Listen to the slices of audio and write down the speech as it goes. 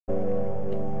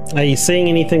Are you seeing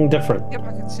anything different? Yep,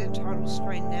 I can see the title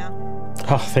screen now.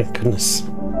 Oh, thank goodness.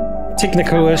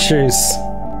 Technical issues.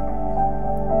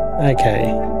 Okay.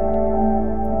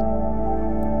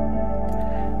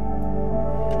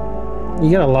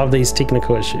 You gotta love these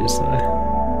technical issues, though.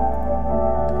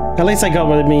 At least I got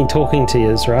with me talking to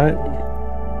yous, right?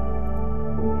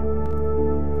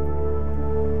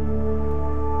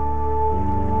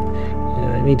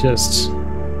 Yeah, let me just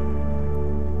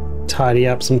tidy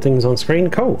up some things on screen.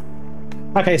 Cool.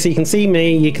 Okay, so you can see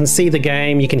me, you can see the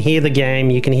game, you can hear the game,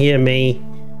 you can hear me.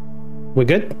 We're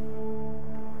good?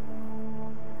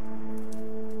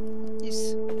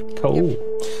 Yes. Cool. Yep.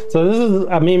 So this is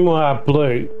a Memoir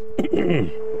Blue.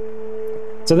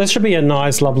 So this should be a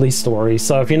nice, lovely story.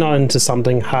 So if you're not into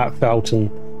something heartfelt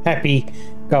and happy,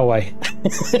 go away.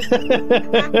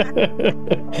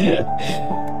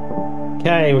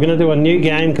 Okay, we're going to do a new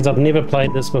game because I've never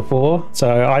played this before.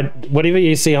 So whatever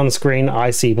you see on screen,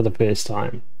 I see for the first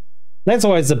time. That's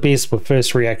always the best with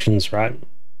first reactions, right?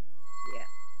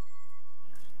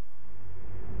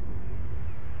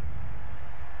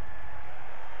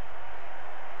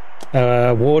 Yeah.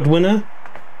 Award winner,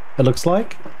 it looks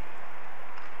like.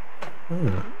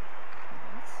 Oh.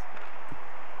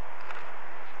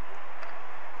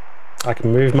 I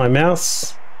can move my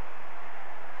mouse.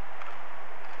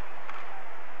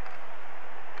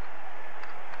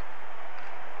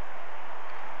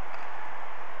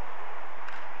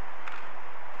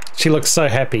 She looks so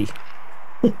happy.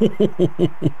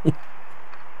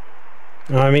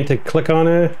 I mean to click on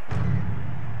her.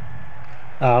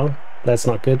 Oh, that's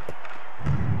not good.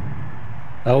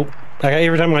 Oh, okay,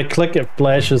 every time I click it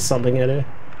flashes something at her.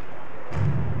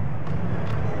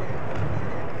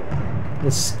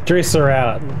 Let's stress her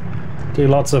out. Do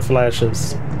lots of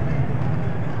flashes.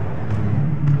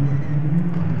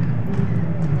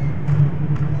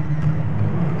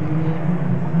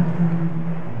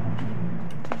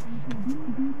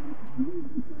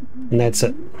 And that's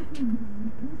it.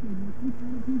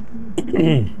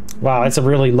 Wow, that's a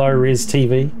really low res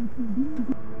TV.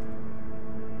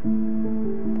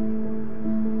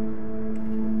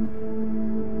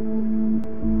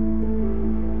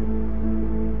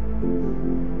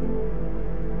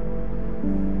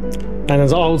 And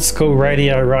there's old school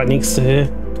radio right next to her.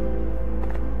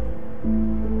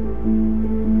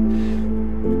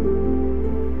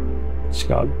 She's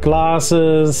got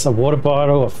glasses, a water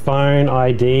bottle, a phone,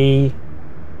 ID,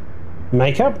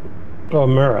 makeup, or a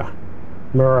mirror.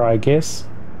 Mirror, I guess.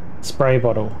 Spray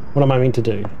bottle. What am I meant to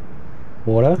do?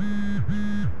 Water.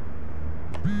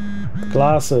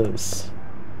 Glasses.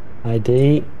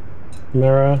 ID.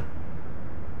 Mirror.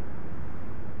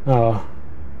 Oh.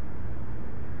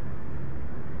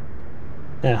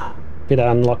 Yeah. Better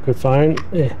unlock the phone.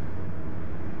 Yeah.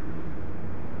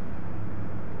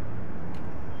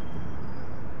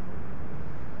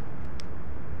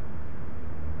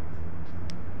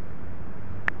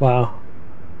 Wow.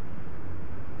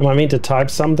 Am I meant to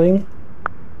type something?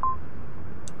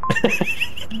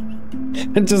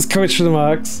 Just question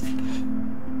marks.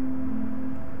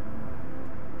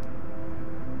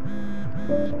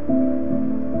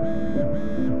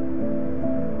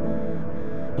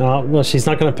 Oh, well, she's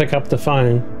not going to pick up the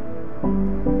phone.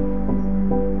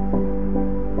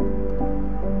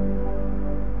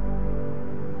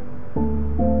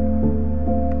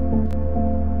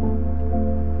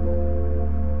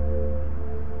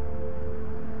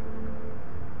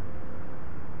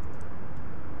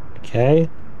 Okay,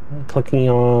 clicking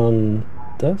on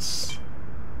this.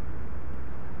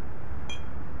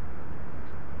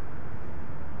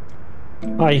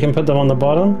 Oh, you can put them on the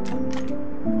bottom.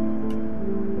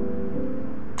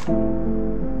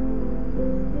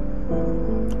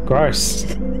 Gross.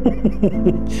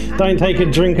 Don't take a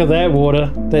drink of that water.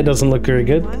 That doesn't look very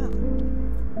good. Wow.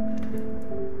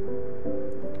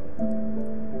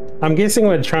 I'm guessing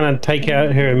we're trying to take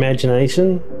out her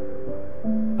imagination.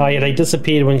 Oh yeah, they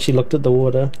disappeared when she looked at the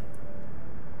water.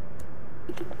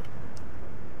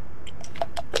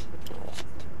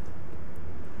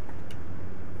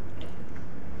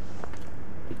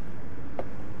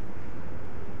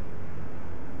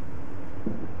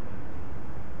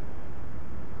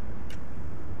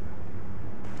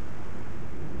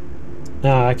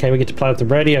 Ah, okay, we get to play with the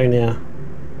radio now.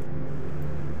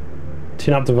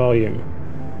 Turn up the volume.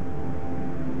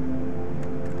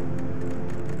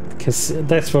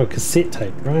 That's for a cassette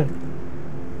tape, right?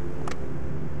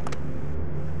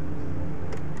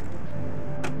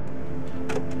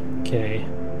 Okay.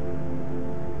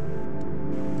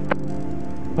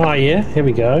 Oh yeah, here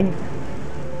we go.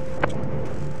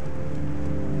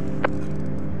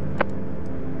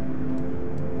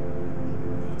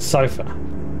 Sofa.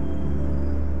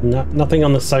 No, nothing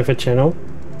on the sofa channel.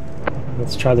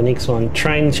 Let's try the next one.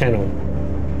 Train channel.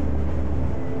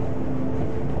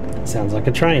 Sounds like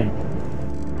a train.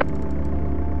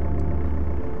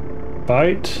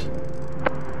 Boat.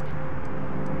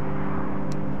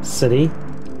 City.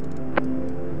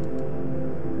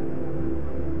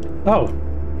 Oh.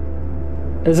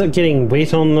 Is it getting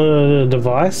wet on the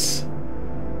device? I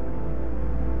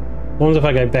wonder if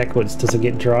I go backwards, does it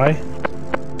get dry?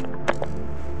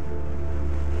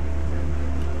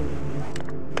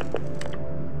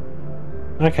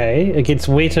 Okay, it gets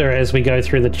wetter as we go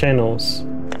through the channels.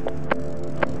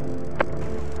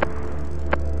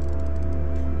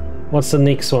 What's the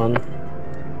next one?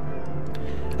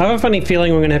 I have a funny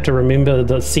feeling we're going to have to remember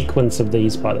the sequence of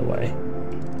these, by the way.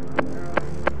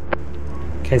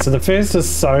 Okay, so the first is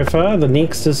sofa, the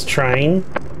next is train,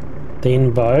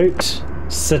 then boat,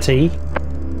 city,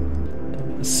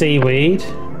 seaweed,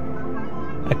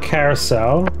 a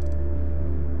carousel,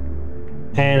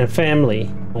 and a family,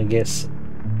 I guess.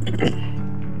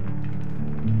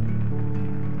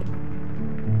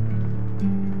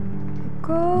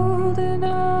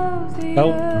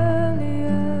 Oh,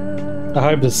 I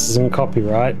hope this isn't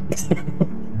copyright.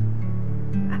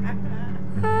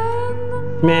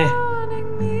 Meh.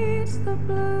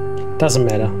 Doesn't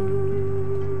matter.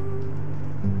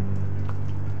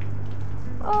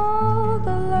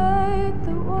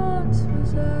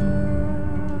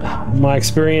 My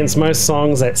experience, most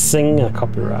songs that sing are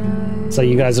copyright. So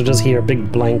you guys will just hear a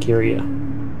big blank area.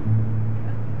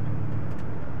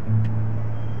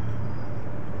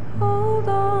 Hold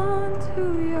on to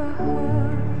your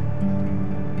heart.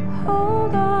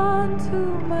 Hold on to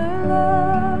my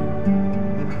love.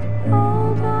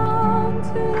 Hold on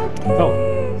to the Oh,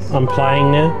 I'm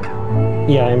playing now?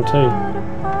 Yeah, I am too.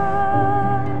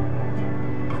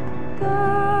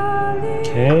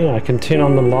 Okay, I can turn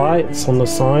on the lights on the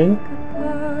sign.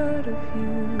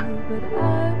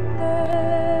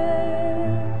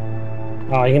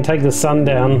 Oh, you can take the sun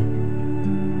down.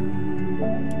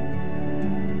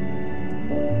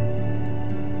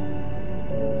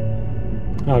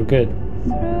 Oh, good.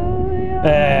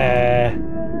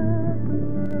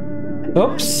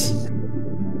 Oops.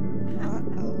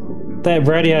 That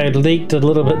radio leaked a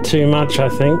little bit too much, I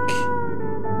think.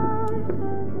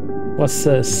 What's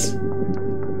this?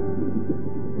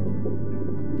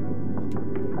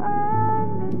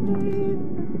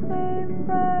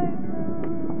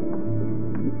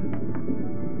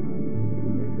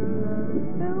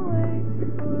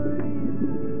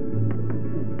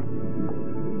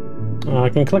 I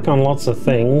can click on lots of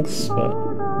things, but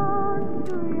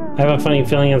I have a funny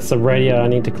feeling it's the radio I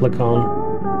need to click on.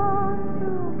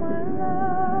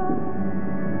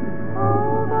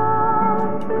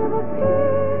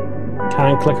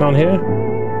 Can't click on here?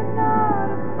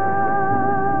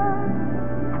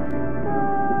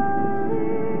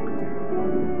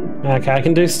 Okay, I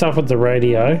can do stuff with the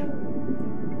radio.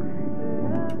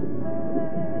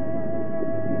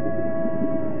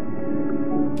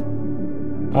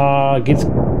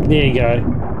 There you go.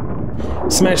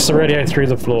 Smash the radio through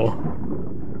the floor.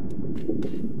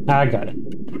 I got it.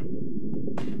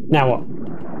 Now what?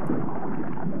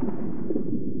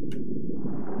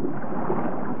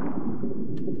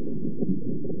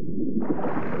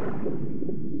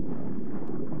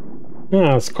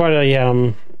 Oh, it's quite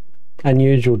a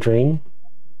unusual dream.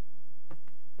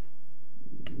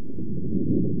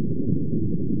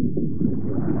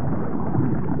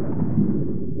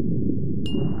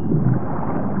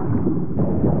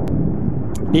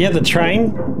 Yeah, the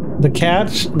train, the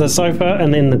couch, the sofa,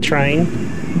 and then the train.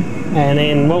 And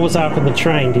then what was after the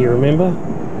train, do you remember?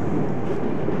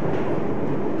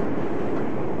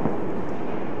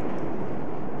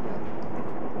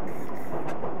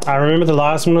 I remember the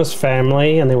last one was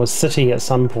family, and there was city at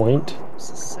some point.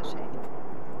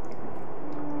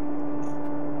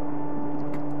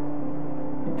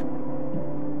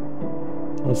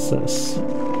 What's this?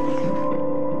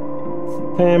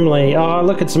 Family. Oh,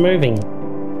 look, it's moving.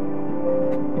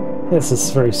 This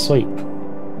is very sweet.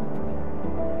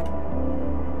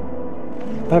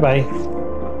 Bye-bye.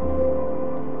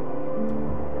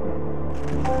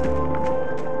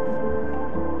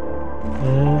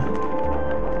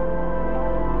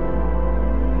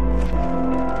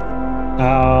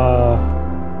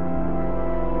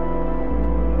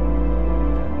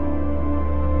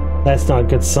 That's not a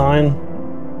good sign.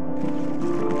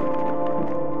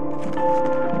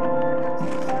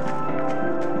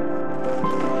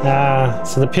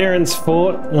 So the parents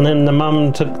fought and then the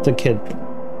mum took the kid.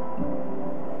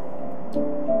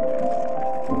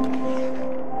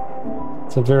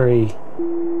 It's a very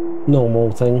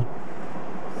normal thing.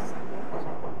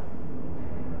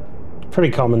 Pretty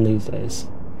common these days.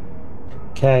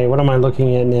 Okay, what am I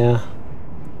looking at now?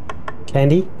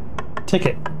 Candy?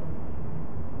 Ticket.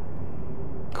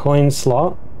 Coin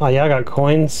slot. Oh yeah, I got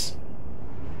coins.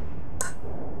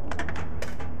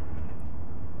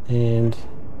 And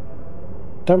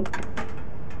dump.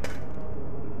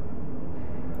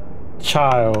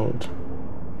 Child.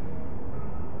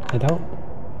 Adult.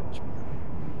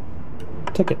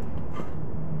 Ticket.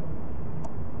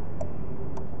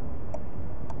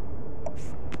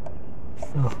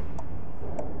 Oh.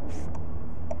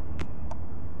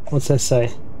 What's that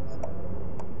say?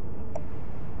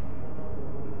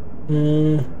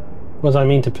 Was I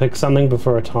mean to pick something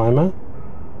before a timer?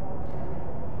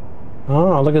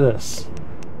 Oh, look at this.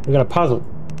 We got a puzzle.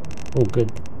 Oh,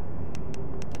 good.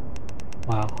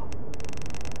 Wow.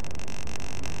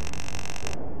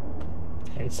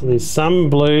 Okay, so there's some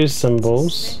blue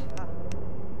symbols.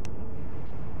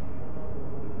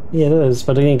 Yeah, it is,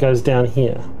 but then it goes down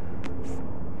here.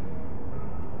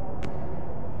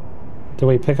 Do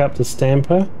we pick up the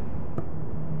stamper?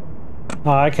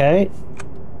 Oh, okay.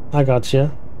 I got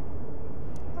you.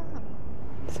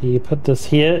 So you put this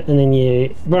here, and then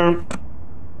you... Boom.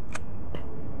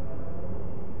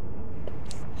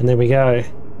 And there we go.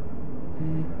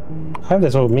 I hope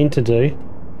that's what we're meant to do.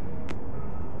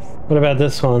 What about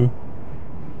this one?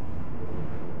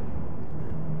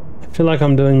 I feel like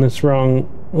I'm doing this wrong.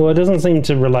 Well, it doesn't seem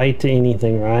to relate to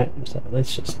anything, right? So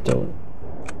let's just do it.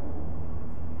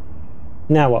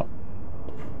 Now what?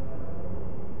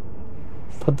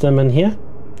 Put them in here.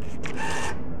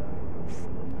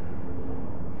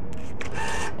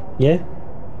 Yeah?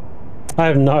 I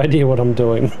have no idea what I'm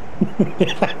doing.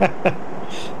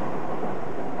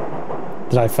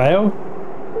 Did I fail?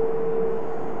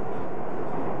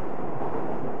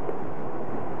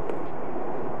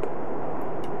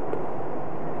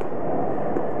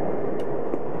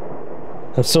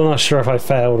 I'm still not sure if I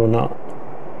failed or not.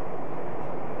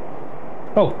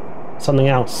 Oh, something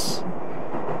else.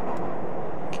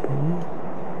 Okay.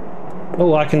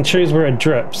 Oh, I can choose where it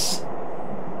drips.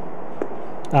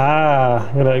 Ah,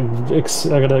 I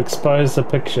gotta expose the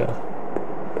picture.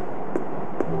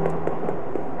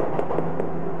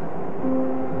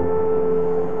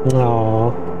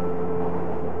 Aww.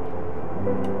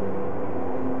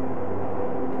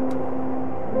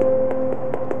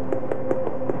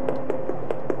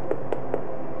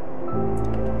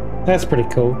 That's pretty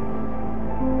cool.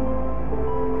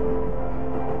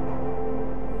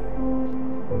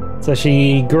 So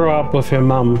she grew up with her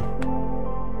mum.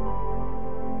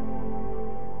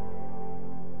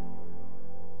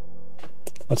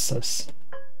 What's this?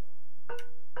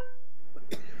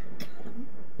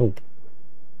 Oh.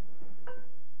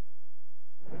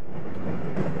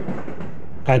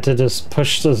 I had to just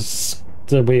push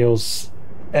the wheels.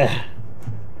 I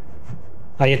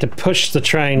had to push the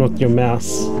train with your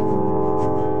mouse.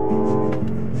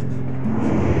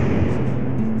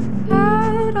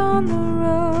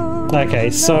 Okay,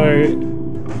 so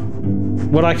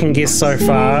what I can guess so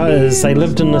far is they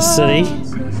lived in the city,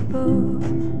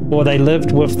 or they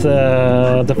lived with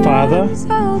the father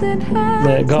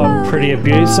that got pretty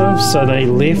abusive, so they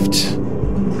left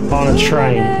on a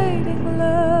train.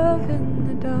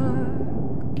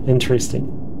 Interesting.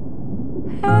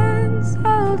 Hands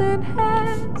held in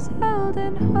hearts,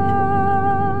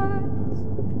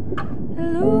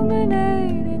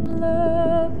 illuminating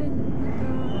love in the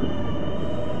dark.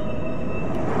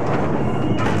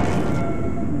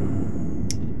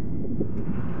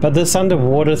 But this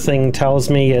underwater thing tells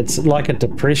me it's like a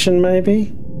depression,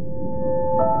 maybe?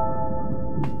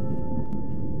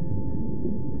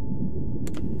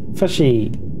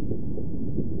 Fishy.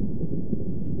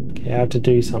 Okay, I have to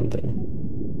do something.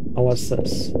 Oh, what's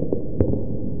this?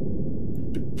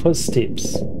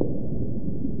 Footsteps.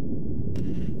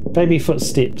 Baby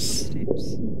footsteps.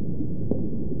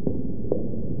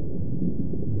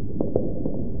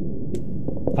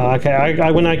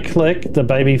 Okay, when I click, the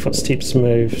baby footsteps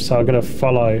move, so I've got to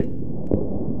follow.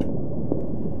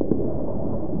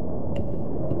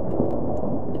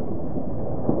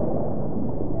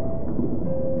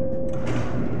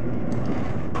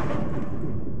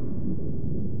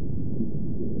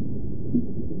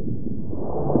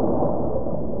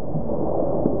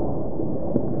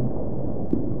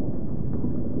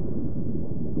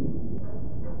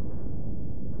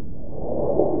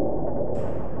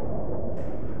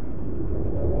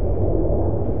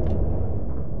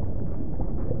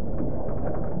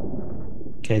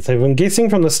 Okay, so I'm guessing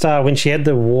from the start when she had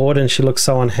the ward and she looked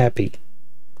so unhappy.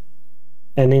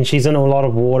 And then she's in a lot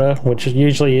of water, which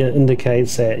usually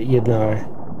indicates that, you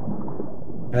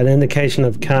know, an indication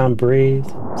of can't breathe.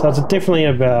 So it's definitely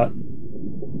about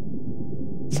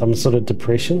Some sort of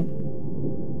depression.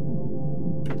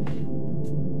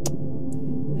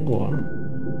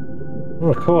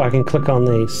 Oh, cool. I can click on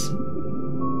these.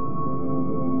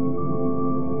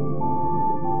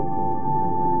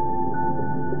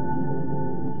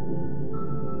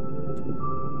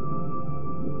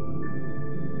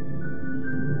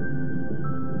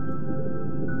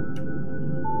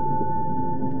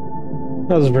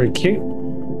 That was very cute.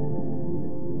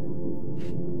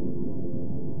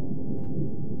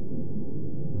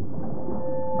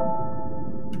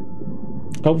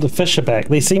 Oh, the fish are back.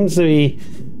 There seems to be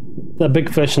the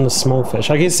big fish and the small fish.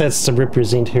 I guess that's to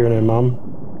represent her and her mum.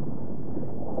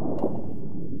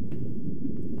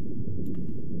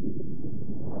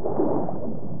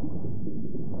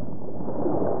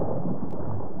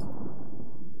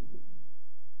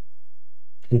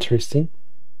 Interesting.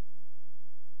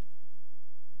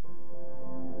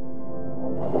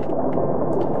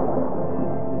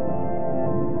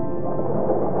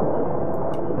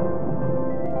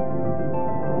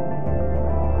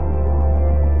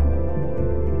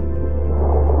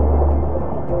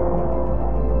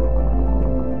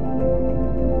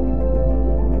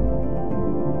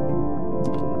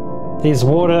 There's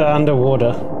water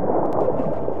underwater.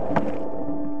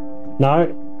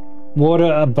 No,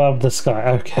 water above the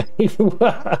sky. Okay.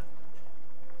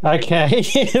 Okay,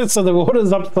 so the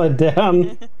water's upside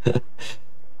down.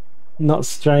 Not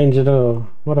strange at all.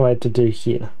 What do I have to do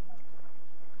here?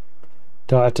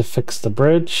 Do I have to fix the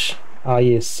bridge? Ah,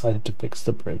 yes, I have to fix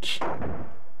the bridge.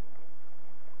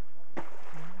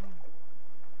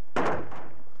 Wow.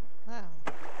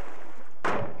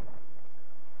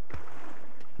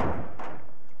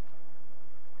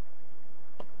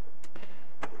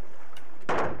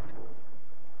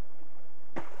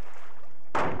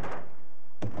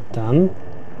 Done.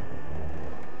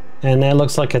 And that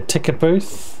looks like a ticket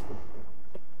booth.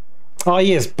 Oh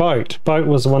yes, boat. Boat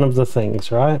was one of the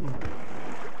things, right?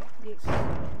 Yes.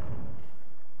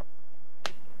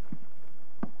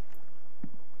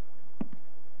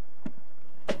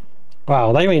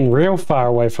 Wow, they went real far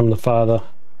away from the father.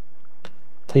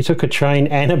 They took a train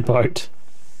and a boat.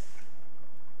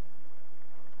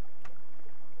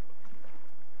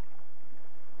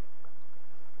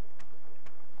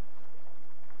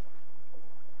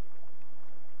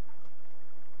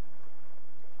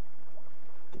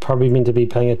 Probably meant to be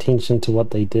paying attention to what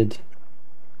they did.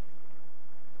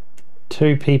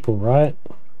 2 people, right?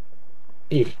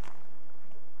 Yeah.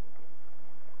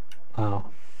 Wow.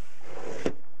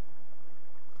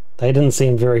 They didn't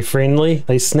seem very friendly.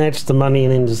 They snatched the money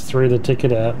and then just threw the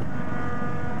ticket out.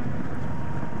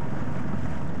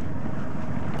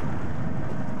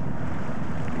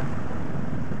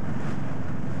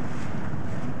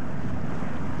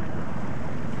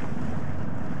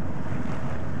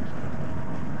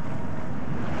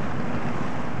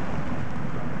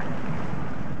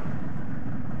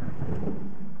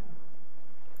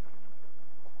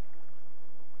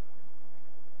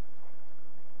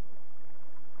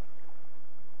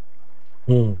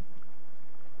 Hmm.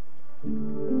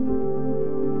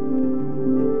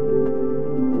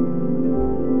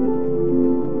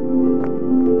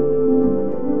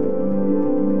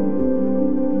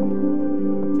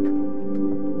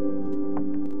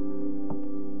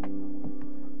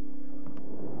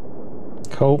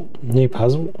 Cool. New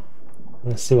puzzle.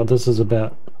 Let's see what this is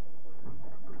about.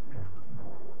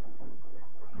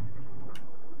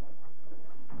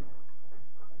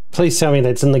 Please tell me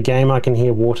that's in the game. I can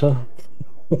hear water.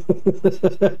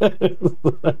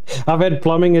 I've had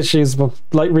plumbing issues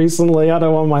like recently. I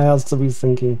don't want my house to be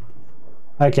sinking.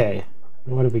 Okay,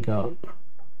 what have we got?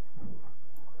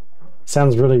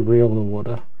 Sounds really real, the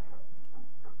water.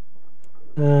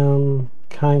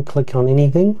 Can't click on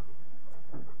anything.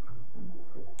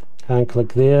 Can't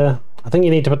click there. I think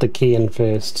you need to put the key in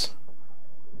first.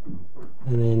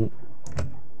 And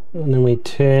then we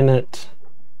turn it.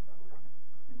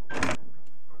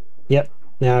 Yep,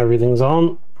 now everything's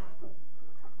on.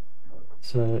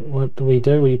 So what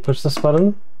do? We push this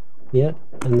button. Yep,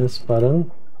 and this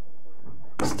button.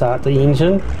 Start the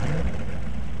engine.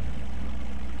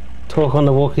 Talk on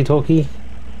the walkie-talkie.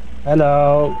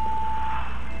 Hello.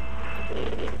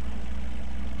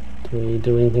 Do we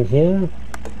do anything here?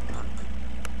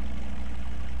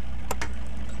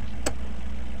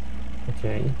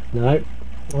 Okay, no.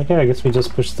 Okay, I guess we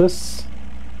just push this.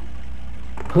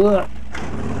 Full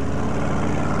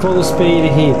speed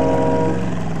ahead.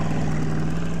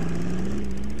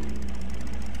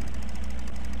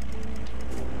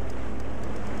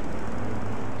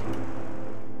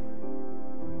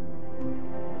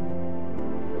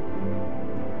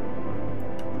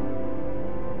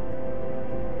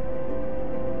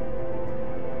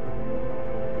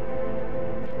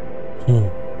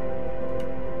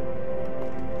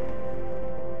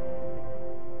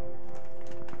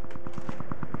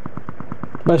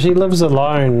 But she lives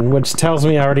alone, which tells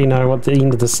me I already know what the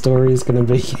end of the story is going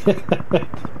to be.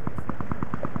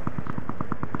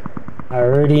 I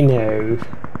already know.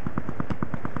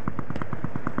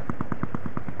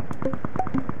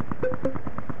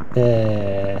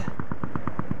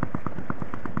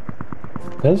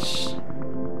 Fish?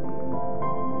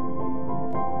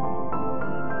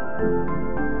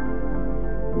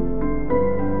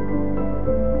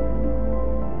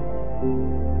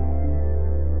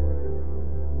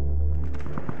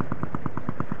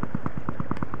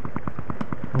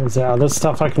 Is there other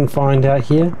stuff I can find out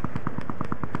here?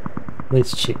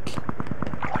 Let's check.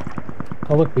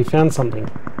 Oh look, we found something.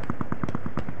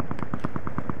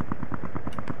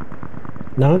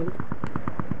 No?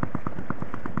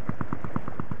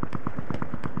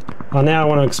 Oh, now I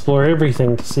want to explore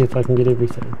everything to see if I can get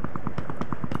everything.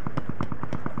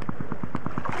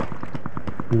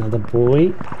 Another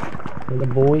boy. Another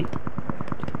boy.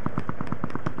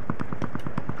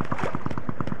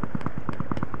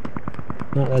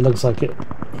 No, that looks like it.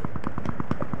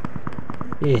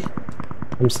 Yeah,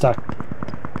 I'm stuck.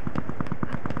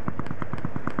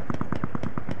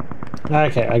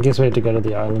 Okay, I guess we have to go to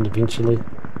the island eventually.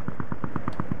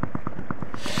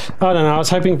 I don't know, I was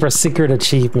hoping for a secret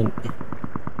achievement.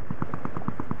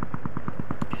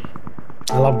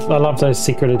 I love those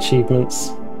secret achievements.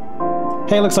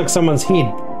 Hey, it looks like someone's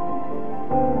head.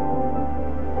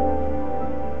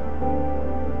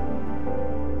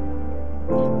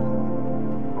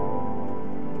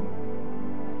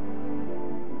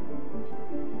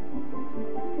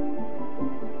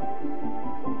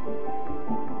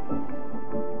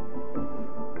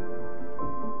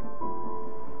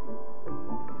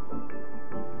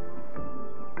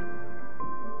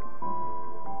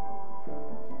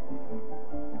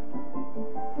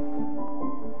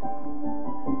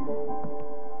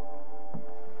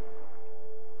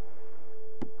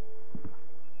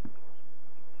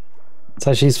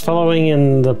 So she's following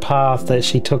in the path that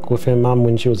she took with her mum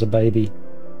when she was a baby.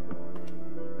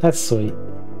 That's sweet.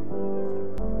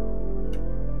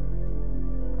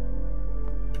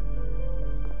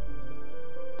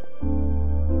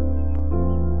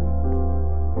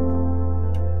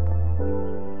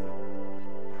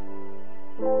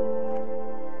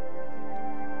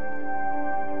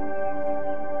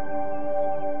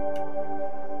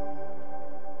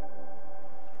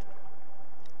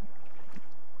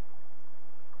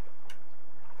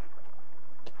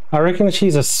 I reckon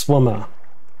she's a swimmer.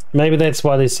 Maybe that's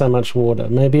why there's so much water.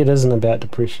 Maybe it isn't about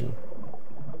depression.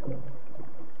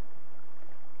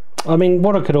 I mean,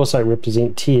 water could also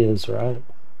represent tears, right?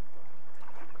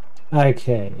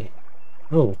 Okay.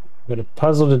 Oh, we've got a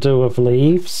puzzle to do with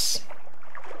leaves.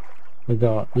 We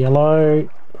got yellow.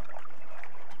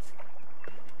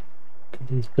 Got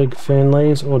these big fern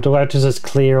leaves. Or do I have to just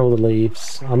clear all the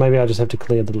leaves? Or maybe I just have to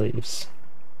clear the leaves.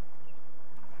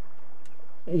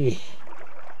 Yeah.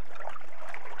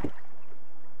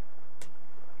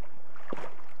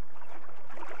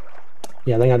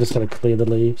 Yeah, I think I just gotta clear the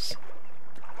leaves.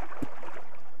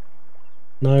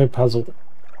 No puzzle.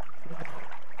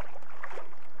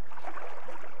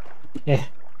 Yeah.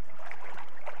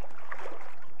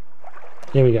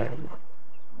 Here we go.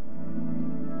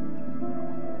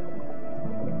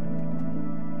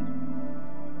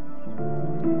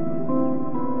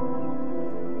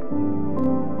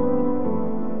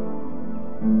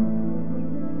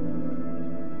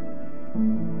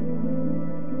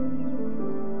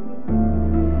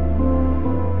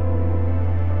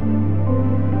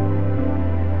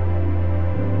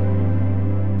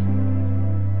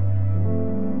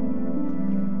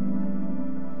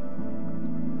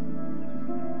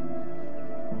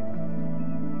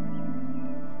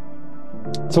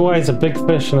 It's always a big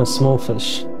fish and a small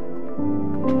fish.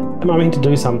 Am I meant to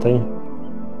do something?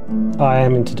 I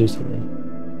am meant to do something.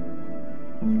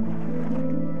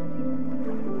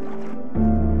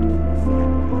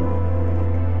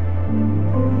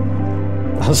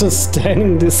 I was just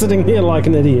standing there, sitting there like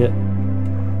an idiot.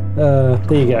 There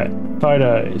you go.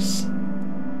 Photos.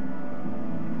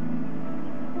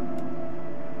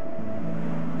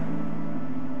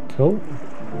 Cool.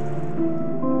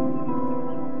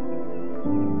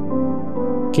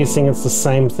 Guessing it's the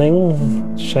same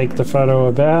thing. Shake the photo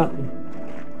about.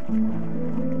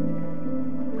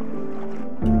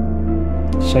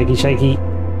 Shaky, shaky.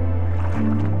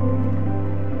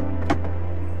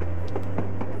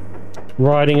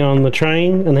 Riding on the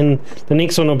train, and then the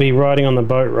next one will be riding on the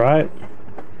boat, right?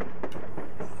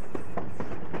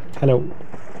 Hello.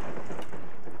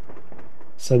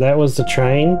 So that was the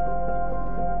train.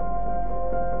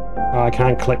 Oh, I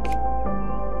can't click.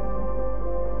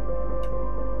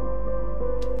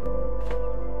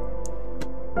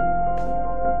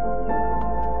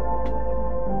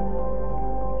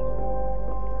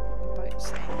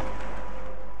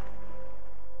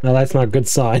 No, that's not a good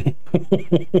sign.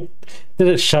 Did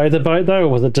it show the boat though, or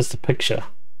was it just a picture?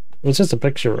 It was just a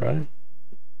picture, right?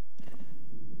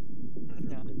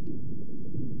 No.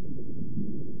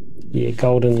 Yeah,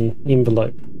 golden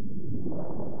envelope.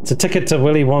 It's a ticket to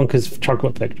Willy Wonka's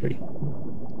chocolate factory.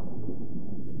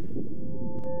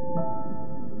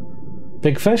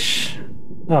 Big fish?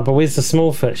 Oh, but where's the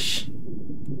small fish?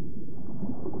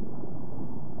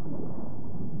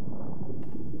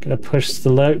 Gonna push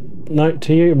the note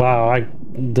to you? Wow, I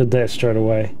did that straight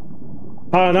away.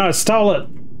 Oh no, I stole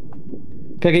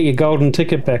it! Go get your golden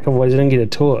ticket back, otherwise you didn't get a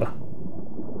tour.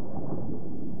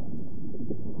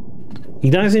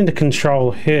 You don't seem to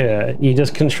control her, you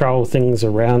just control things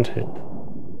around her.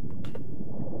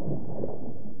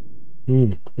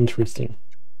 Interesting.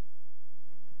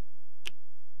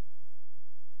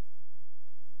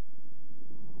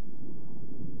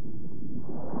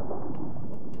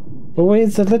 But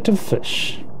where's the little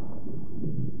fish?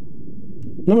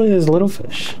 Normally there's little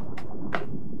fish.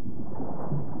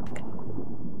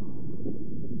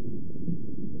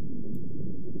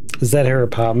 Is that her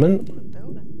apartment? The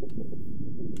building.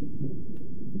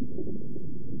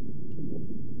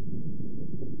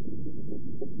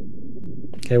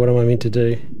 Okay, what am I meant to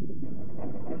do?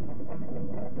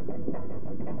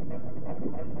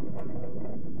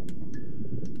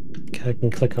 Okay, I can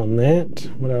click on that.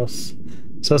 What else?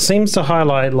 So it seems to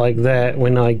highlight like that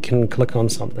when I can click on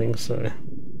something, so...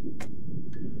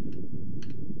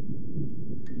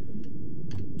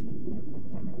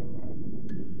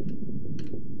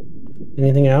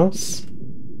 Anything else?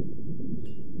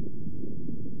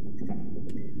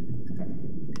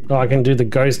 Oh, I can do the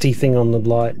ghosty thing on the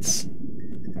lights.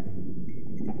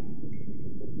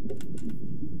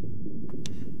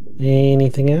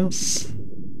 Anything else?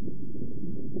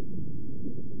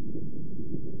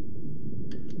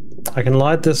 I can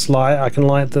light this light, I can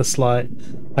light this light,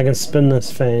 I can spin this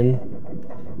fan.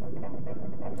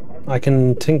 I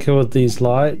can tinker with these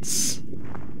lights.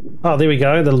 Oh, there we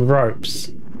go, the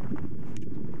ropes.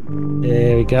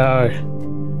 There we go.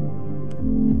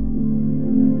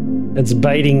 It's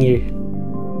baiting you.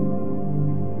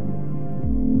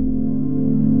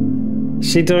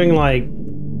 Is she doing like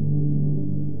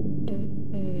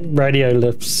radio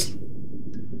lifts?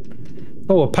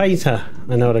 Oh, a painter.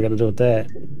 I know what I gotta do with that.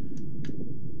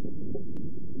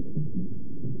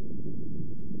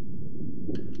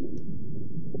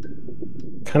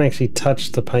 Can't actually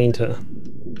touch the painter.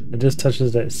 It just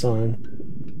touches that sign.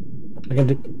 I can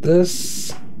do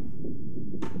this.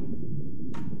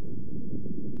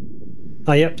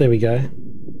 Oh, yep, there we go.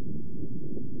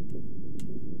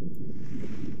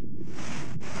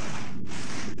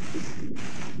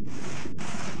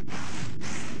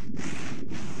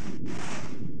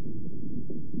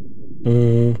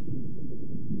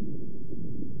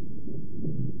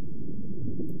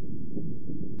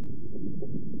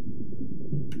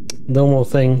 Normal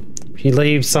thing. If you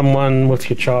leave someone with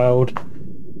your child,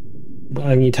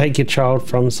 and you take your child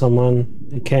from someone,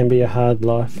 it can be a hard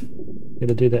life. You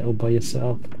gotta do that all by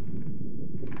yourself.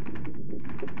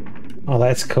 Oh,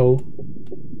 that's cool.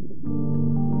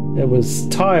 It was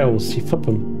tiles, you flip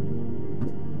them.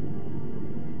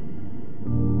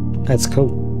 That's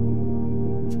cool.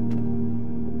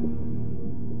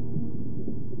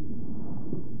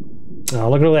 Oh,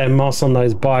 look at all that moss on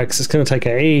those bikes. It's gonna take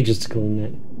ages to clean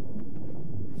that.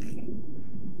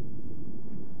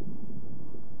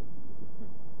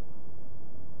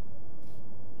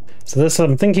 So this,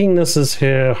 I'm thinking this is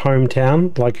her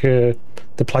hometown, like the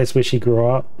place where she grew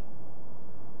up.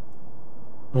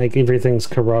 Like everything's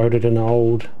corroded and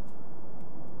old.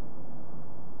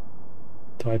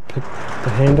 Do I pick the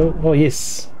handle? Oh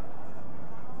yes.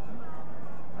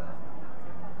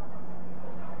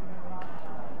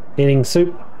 Eating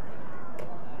soup.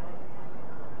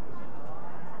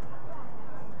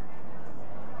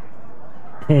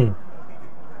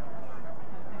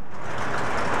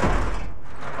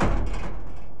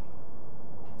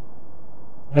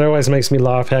 It always makes me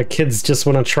laugh how kids just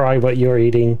want to try what you're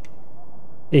eating.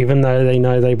 Even though they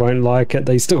know they won't like it,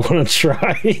 they still want to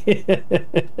try.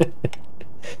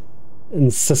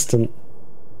 Insistent.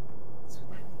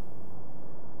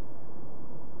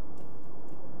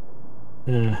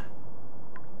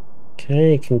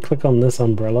 Okay, you can click on this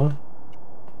umbrella.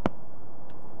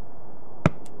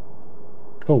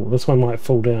 Oh, this one might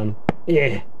fall down.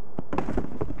 Yeah.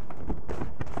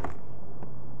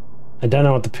 I don't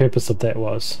know what the purpose of that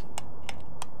was.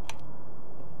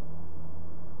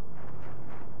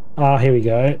 Ah, here we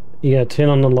go. You gotta turn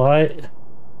on the light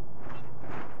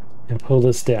and pull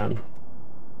this down.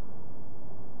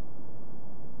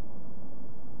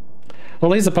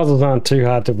 Well, at least the puzzles aren't too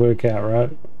hard to work out, right?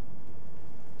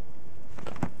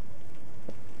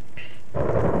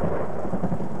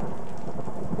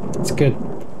 It's good.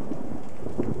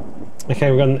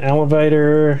 Okay, we've got an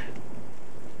elevator.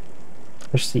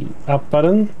 Push the up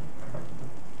button.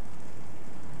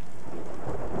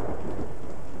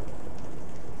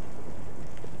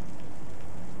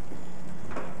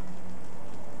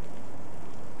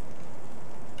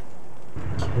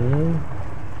 Okay.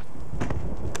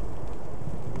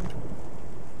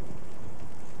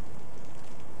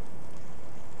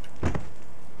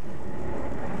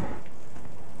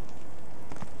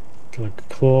 Gotta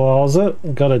close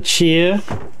it. Got a chair.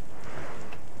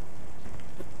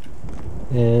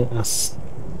 And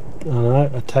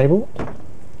a table.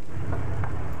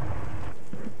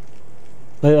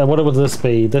 What would this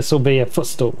be? This will be a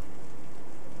footstool.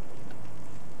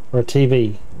 Or a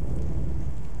TV.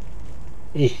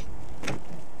 Eh.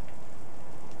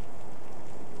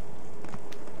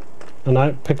 Oh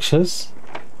no, pictures.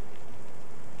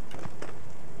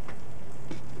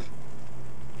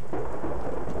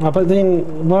 Oh, but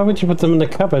then why would you put them in the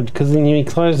cupboard? Because then when you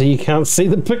close it, you can't see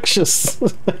the pictures.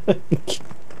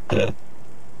 The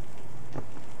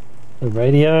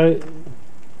radio.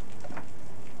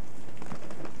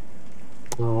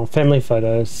 Oh, family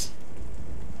photos.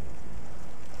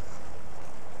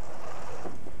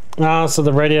 Ah, so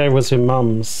the radio was her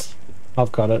mum's.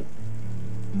 I've got it.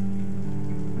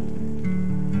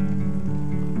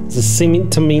 It's a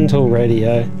sentimental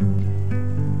radio.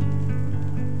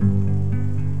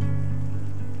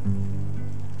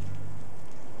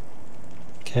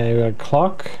 Okay, we got a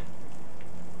clock.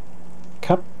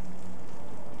 Cup.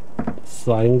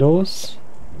 Sliding doors.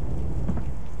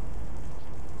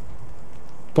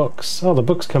 Books. Oh, the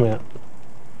books come out.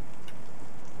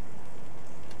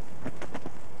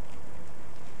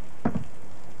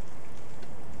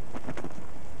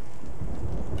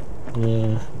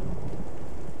 Yeah.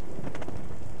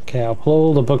 Okay, I'll pull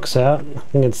all the books out. I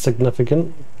think it's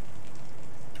significant.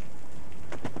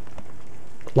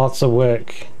 Lots of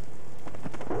work.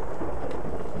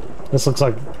 This looks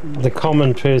like the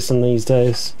common person these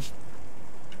days.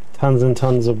 Tons and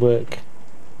tons of work.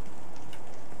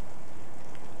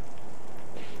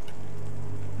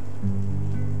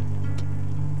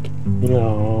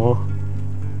 No.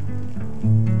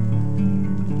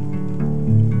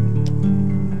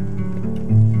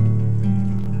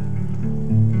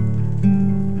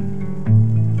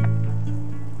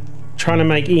 Trying to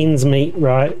make ends meet,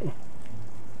 right?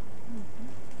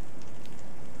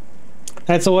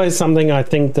 That's always something I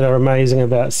think that are amazing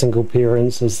about single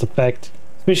parents is the fact,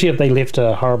 especially if they left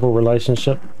a horrible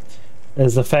relationship,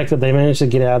 is the fact that they managed to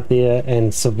get out there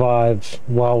and survive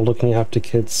while looking after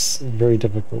kids. Very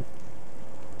difficult.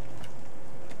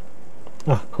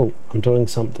 Ah, cool. I'm doing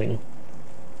something.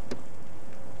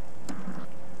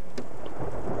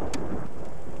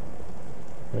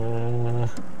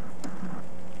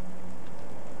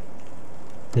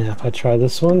 Yeah, if I try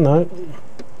this one, no.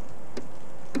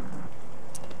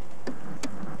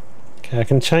 Okay, I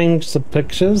can change the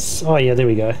pictures. Oh yeah, there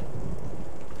we go.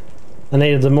 I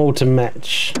needed them all to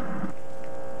match.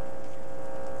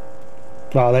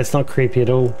 Oh, that's not creepy at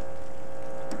all.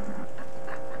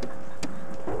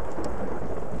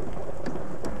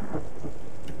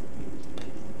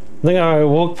 I think I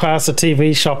walked past a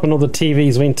TV shop and all the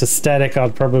TVs went to static.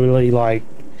 I'd probably like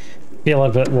feel a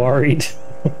bit worried.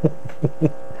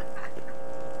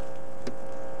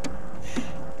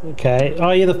 Okay.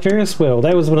 Oh yeah, the Ferris wheel.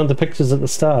 That was one of the pictures at the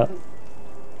start.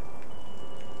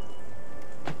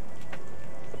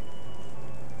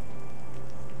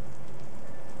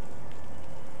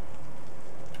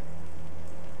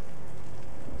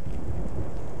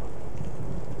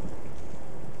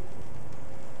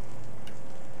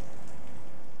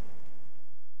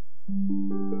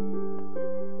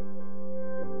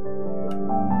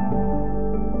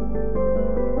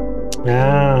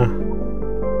 Ah.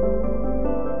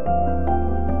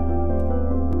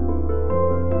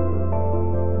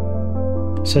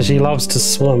 So she loves to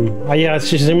swim. Oh yeah,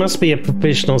 she must be a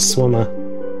professional swimmer.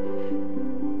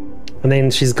 And then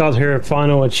she's got her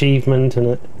final achievement in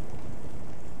it.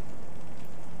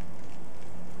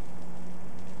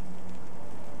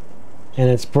 And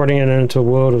it's bringing her into a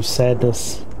world of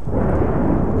sadness.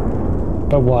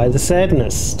 But why the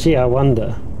sadness? Gee, I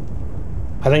wonder.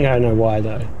 I think I know why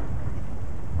though.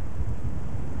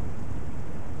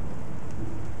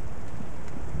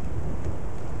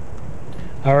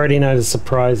 I already know the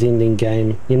surprise ending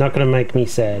game. You're not going to make me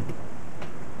sad.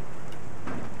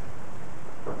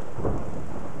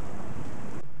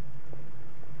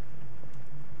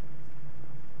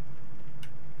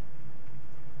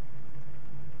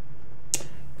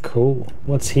 cool.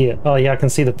 What's here? Oh yeah, I can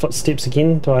see the footsteps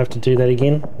again. Do I have to do that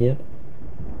again? Yep.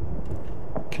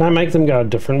 Can I make them go a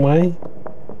different way?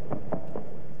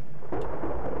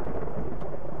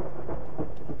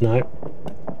 No.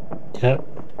 Yep.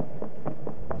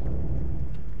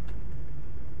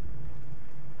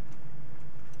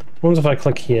 What if I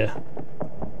click here?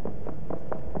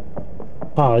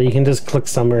 Oh, you can just click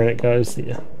somewhere and it goes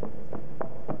there.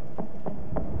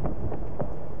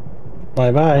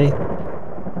 Bye bye.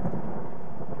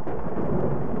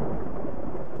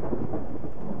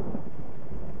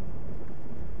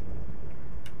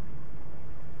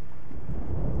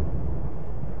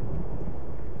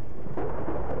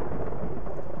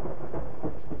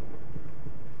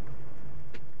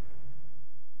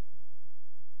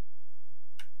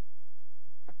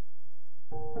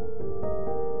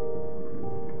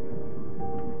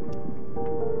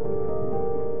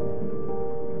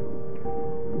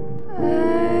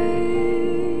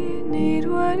 I need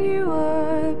what you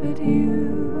are, but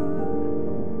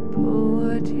you pull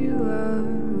what you are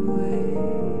away.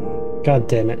 God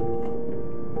damn it.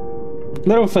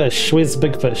 Little fish, where's the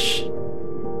big fish?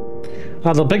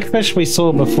 Oh, the big fish we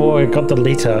saw before got the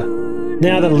letter.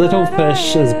 Now the little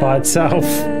fish is by itself.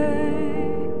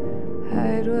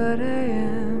 Hide what I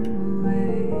am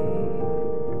away.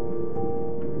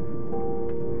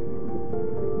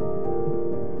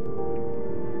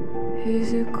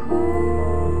 Is it cold?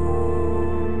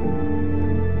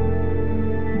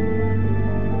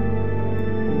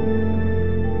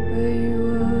 Where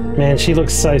you are? Man, she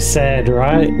looks so sad,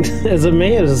 right? Is it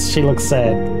me or does she look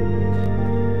sad?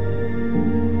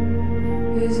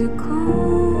 Is it cold?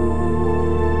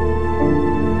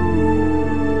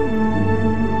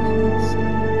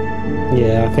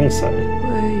 Yeah, I think so.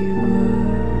 Where you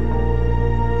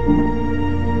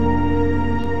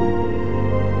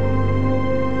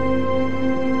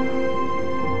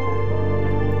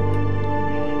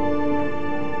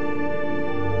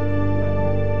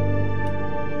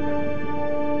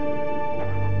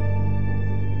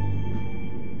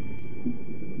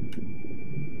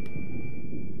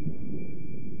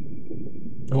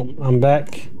Oh, I'm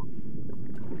back.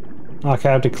 Okay,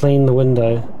 I have to clean the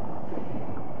window.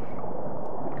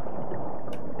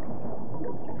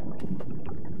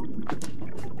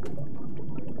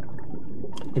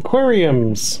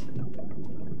 Aquariums!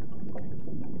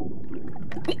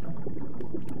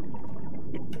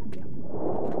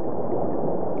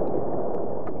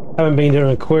 I haven't been to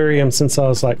an aquarium since I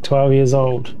was like 12 years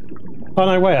old. Oh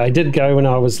no, wait, I did go when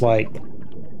I was like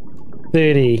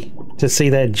 30 to see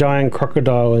that giant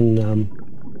crocodile in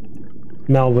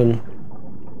Melbourne.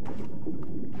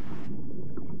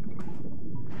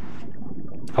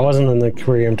 I wasn't in the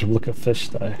aquarium to look at fish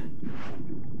though.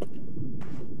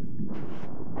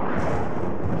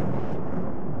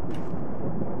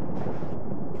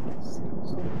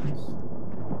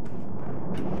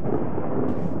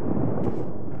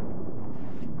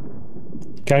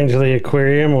 Going to the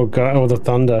aquarium or the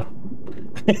thunder?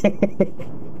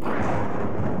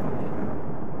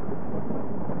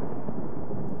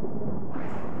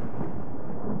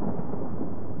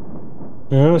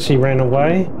 Oh, she ran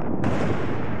away.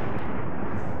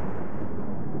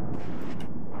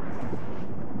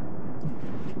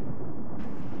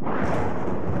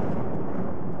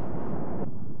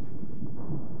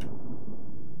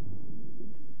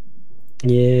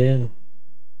 Yeah.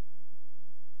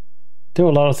 Do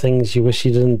a lot of things you wish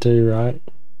you didn't do, right?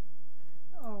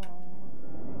 Oh.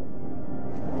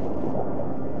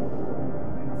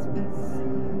 Makes me sad.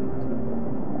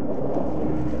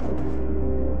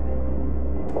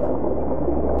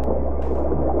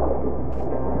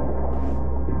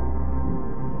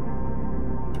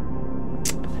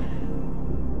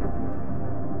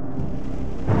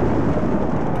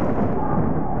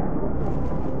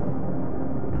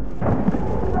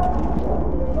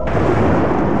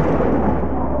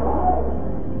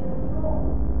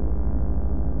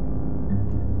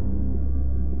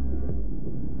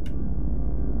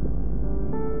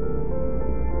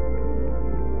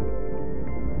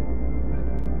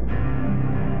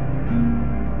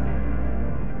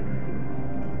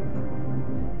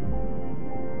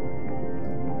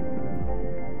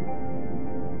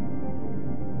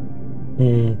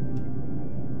 Hmm.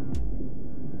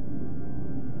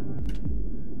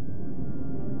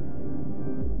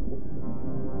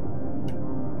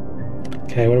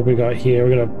 Okay, what have we got here?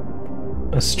 We got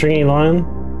a stringy line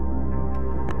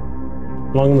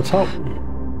along the top.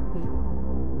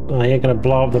 Oh, you're gonna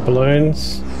blow up the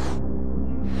balloons.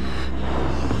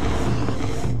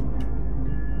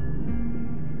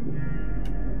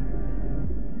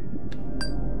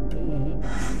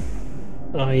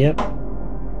 Oh, yep.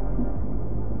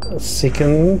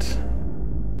 second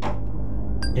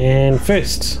and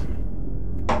first.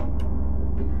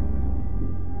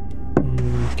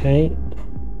 Okay.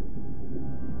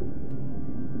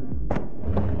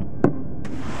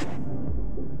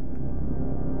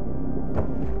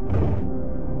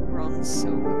 Ron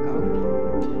silver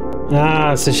gold.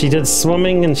 Ah, so she did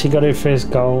swimming and she got her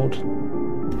first gold.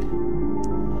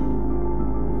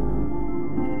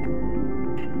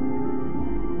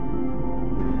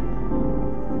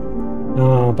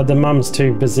 Oh, but the mum's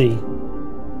too busy.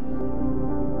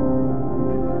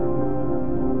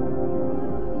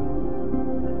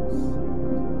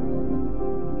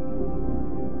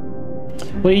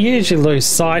 Well, you usually lose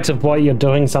sight of what you're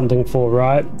doing something for,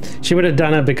 right? She would have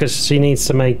done it because she needs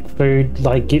to make food,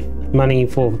 like get money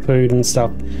for food and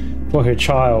stuff for her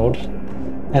child.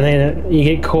 And then you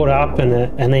get caught up in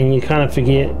it, and then you kind of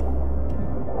forget,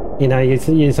 you know,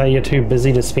 you say you're too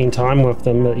busy to spend time with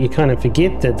them, but you kind of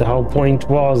forget that the whole point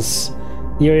was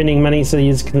you're earning money so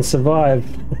you can survive.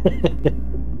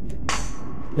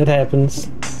 It happens.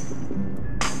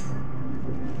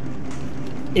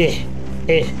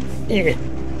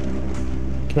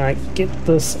 Can I get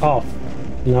this off?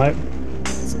 No.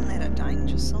 Isn't that a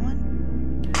danger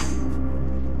sign?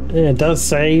 Yeah, it does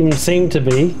seem to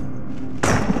be.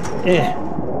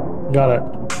 Got it.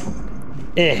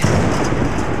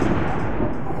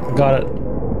 Got it.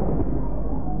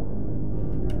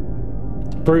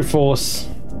 Brute force.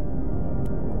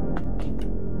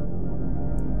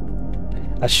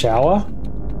 A shower?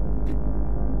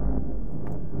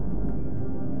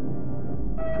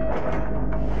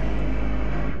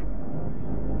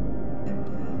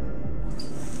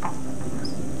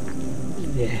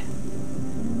 Yeah.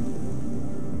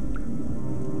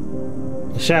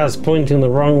 The shower's pointing the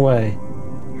wrong way.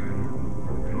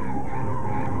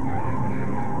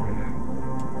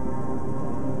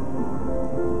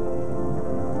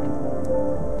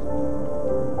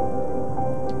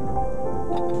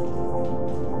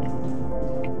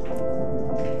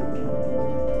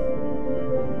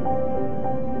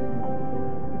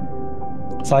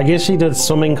 So I guess she did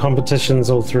swimming competitions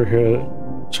all through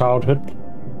her childhood.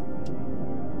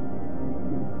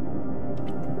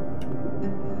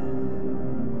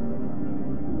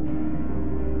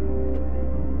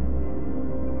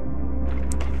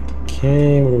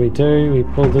 Okay, what do? We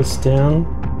pull this down.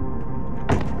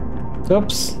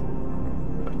 Oops.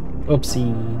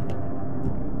 Oopsie.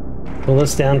 Pull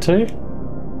this down too.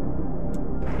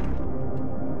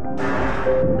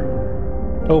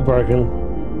 All broken.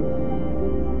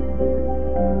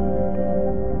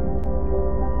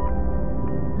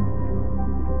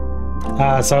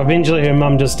 So eventually her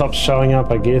mum just stopped showing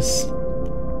up, I guess.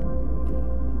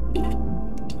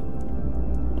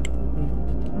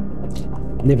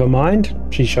 Never mind,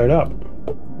 she showed up.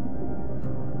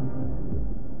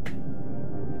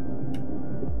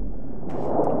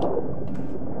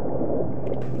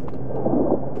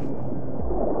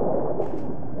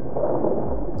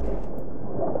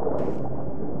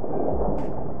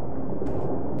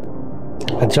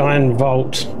 A giant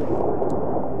vault.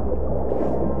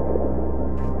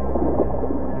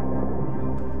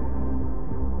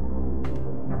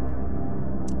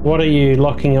 What are you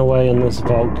locking away in this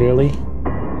vault, girlie?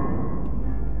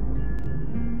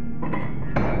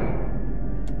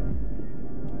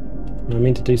 I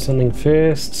meant to do something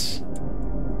first.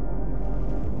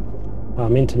 I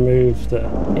meant to move the...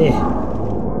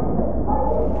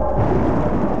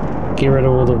 Get rid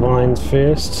of all the vines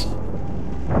first.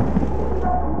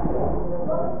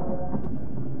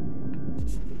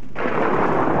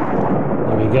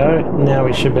 There we go. Now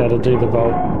we should be able to do the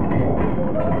vault.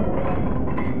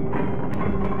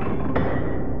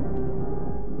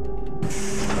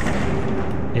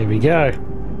 There we go.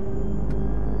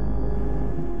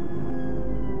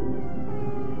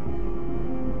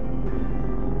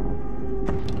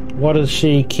 What is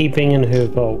she keeping in her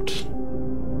vault?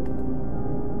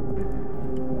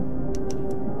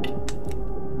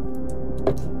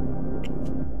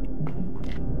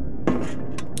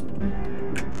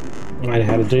 I know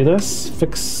how to do this.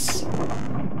 Fix.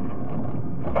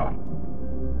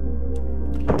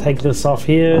 Take this off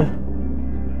here.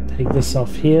 Take this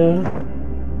off here.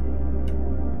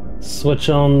 Switch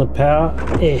on the power.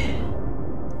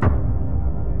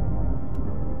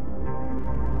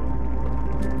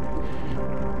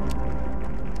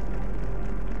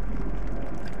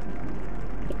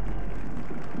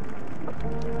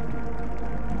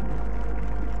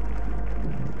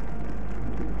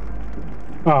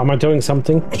 Oh, am I doing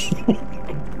something?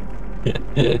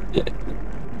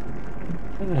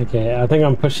 Okay, I think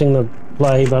I'm pushing the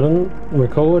play button.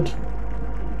 Record.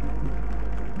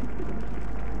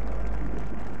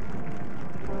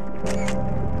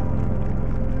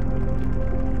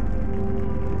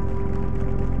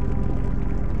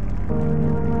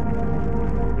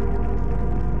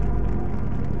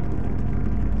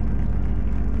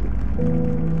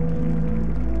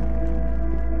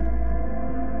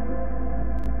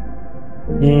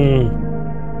 Hmm.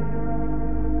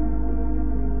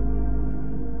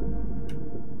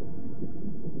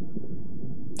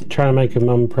 Trying to make her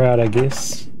mum proud, I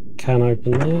guess. Can't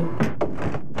open that.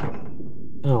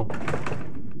 Oh.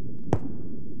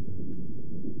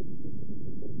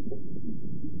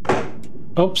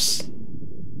 Oops.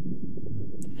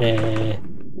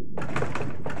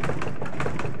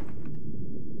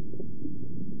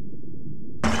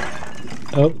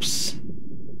 Oops.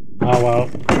 Oh well.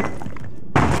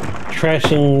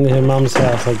 Trashing her mum's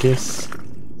house, I guess.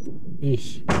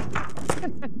 Eesh.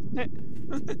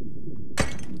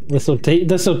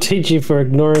 This'll teach you for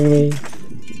ignoring me.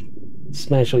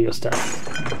 Smash all your stuff.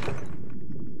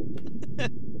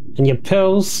 And your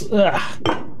pills. Ugh.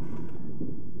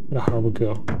 What a horrible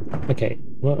girl. Okay,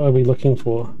 what are we looking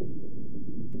for?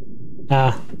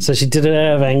 Ah, so she did it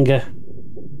out of anger.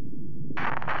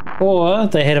 Or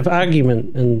they had an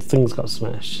argument and things got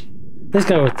smashed. Let's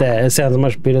go with that. It sounds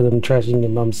much better than trashing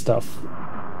your mum's stuff.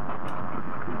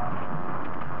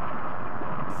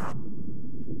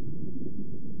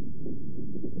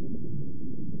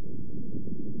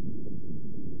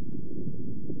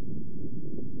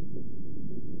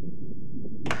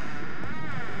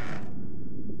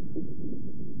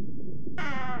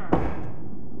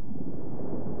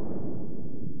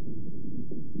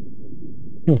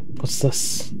 What's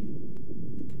this?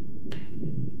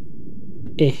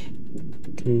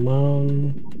 Come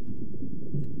on.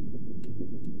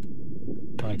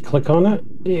 Do I click on it?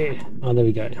 Yeah. Oh, there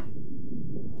we go.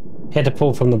 Had to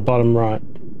pull from the bottom right.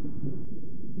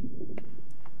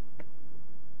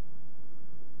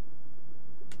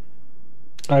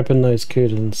 Open those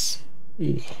curtains.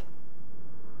 Yeah.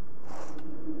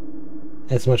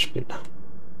 That's much better.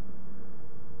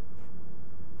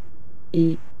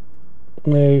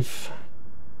 Move.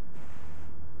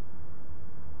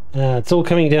 It's all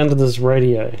coming down to this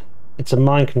radio. It's a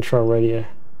mind control radio.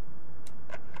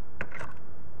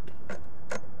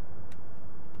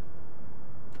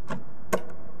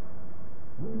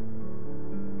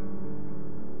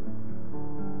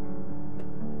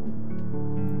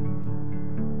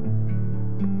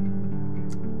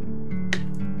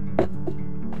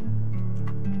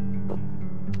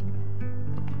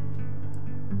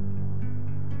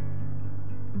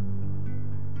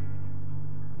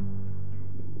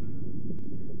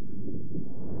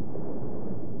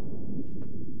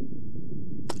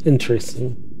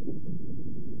 Interesting.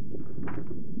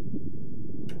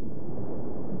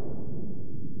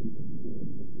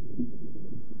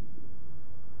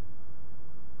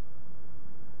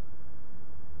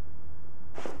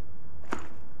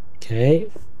 Okay.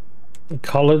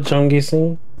 College, I'm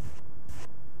guessing.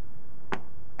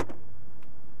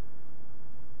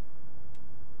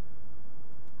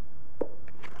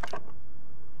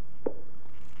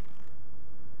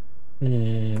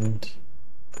 And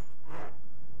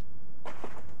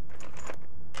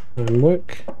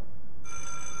homework.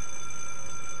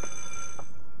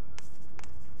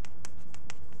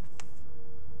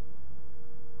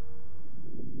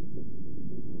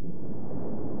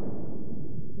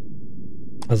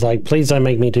 I was like, please don't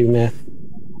make me do math.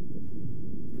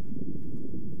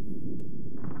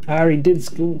 I already did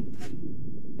school.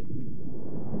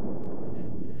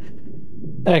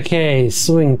 Okay,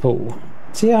 swimming pool.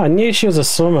 So yeah, I knew she was a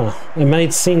swimmer. It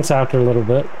made sense after a little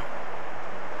bit.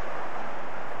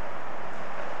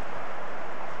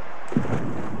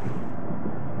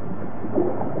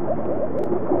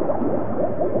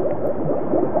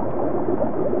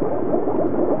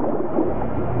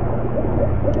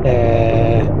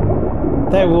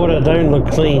 That water don't look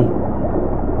clean.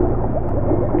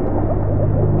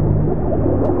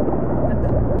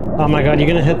 Oh my god, you're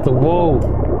gonna hit the wall.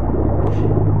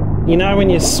 You know when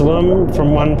you swim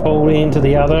from one pool into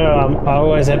the other, I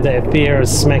always have that fear of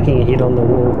smacking your head on the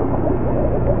wall.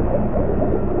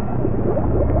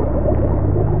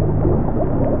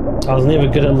 I was never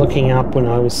good at looking up when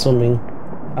I was swimming.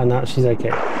 Oh no, she's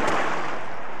okay.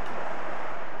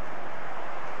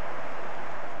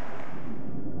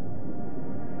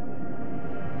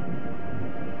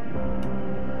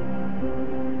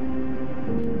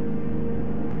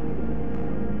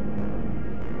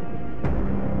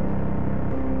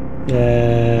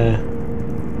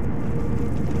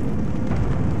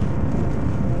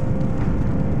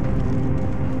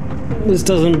 This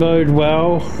doesn't bode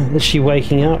well. Is she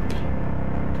waking up?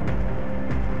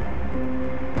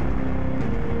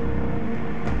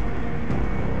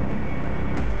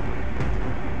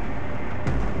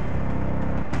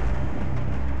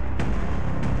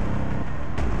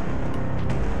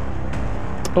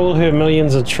 All her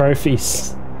millions of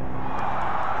trophies.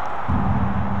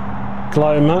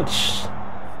 Glow much?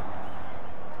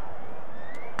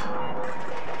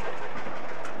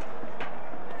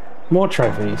 More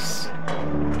trophies.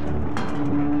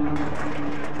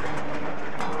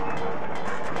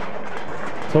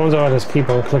 Sometimes I just keep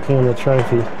on clicking on the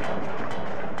trophy.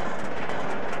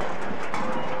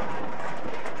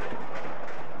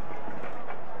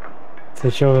 So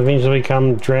she'll eventually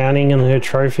come drowning in her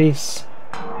trophies.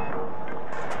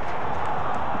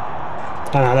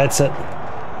 Oh no, that's it.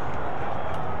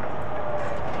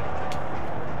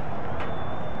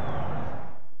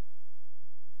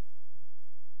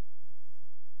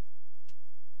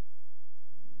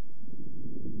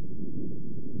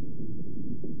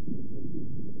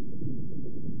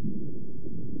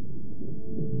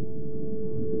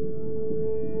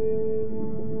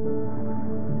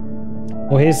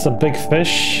 Well, here's the big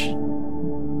fish,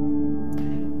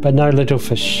 but no little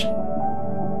fish.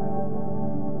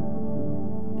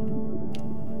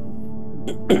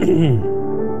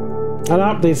 And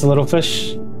up, there's the little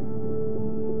fish.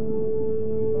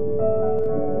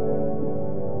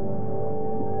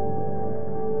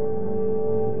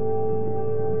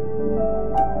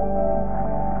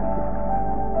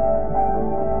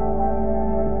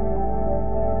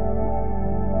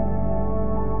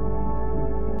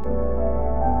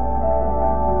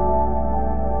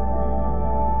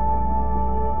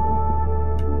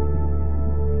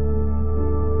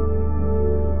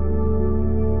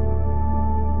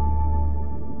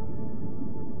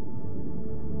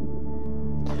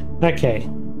 Okay,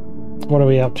 what are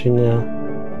we up to now?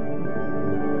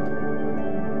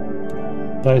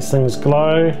 Those things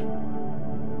glow.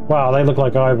 Wow, they look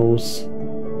like eyeballs.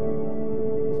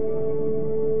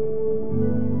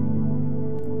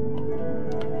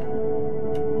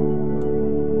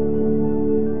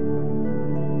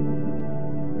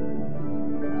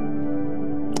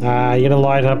 You gotta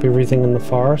light up everything in the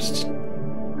forest.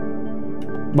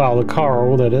 Well, the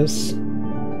coral, that is.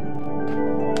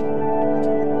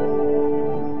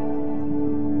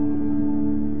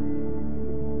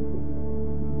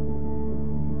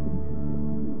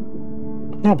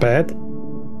 Not bad.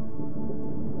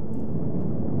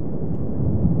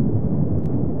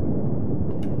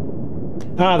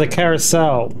 Ah, the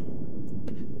carousel.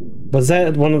 Was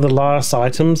that one of the last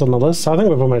items on the list? I think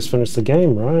we've almost finished the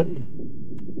game, right?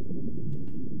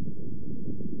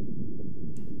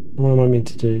 What am I meant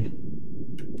to do?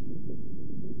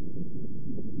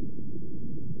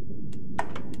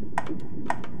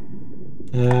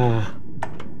 Ah.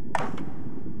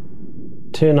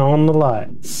 Turn on the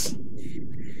lights.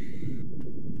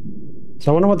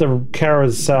 So I wonder what the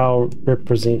carousel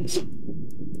represents.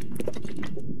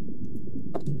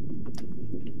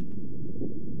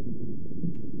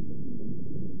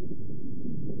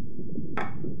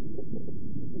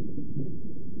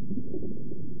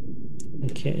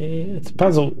 Okay, it's a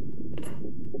puzzle.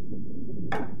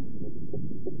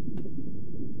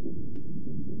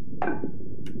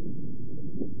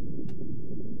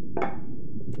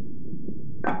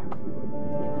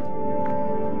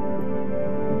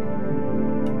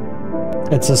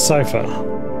 It's a sofa.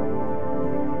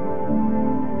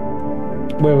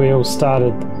 Where we all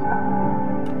started.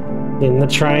 Then the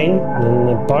train, then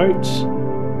the boat,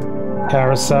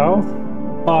 carousel.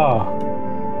 Ah,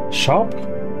 shop.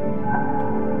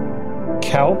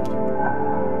 Kelp,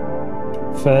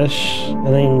 fish, and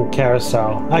then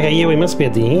carousel. Okay, yeah, we must be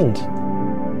at the end.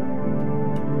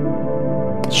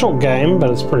 Short game, but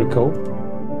it's pretty cool.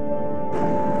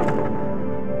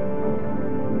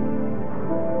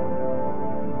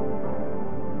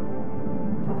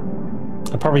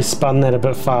 I probably spun that a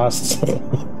bit fast.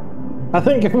 I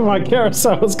think if my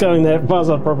carousel was going that fast,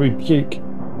 I'd probably puke.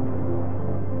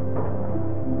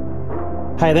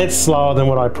 Hey, that's slower than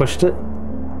what I pushed it.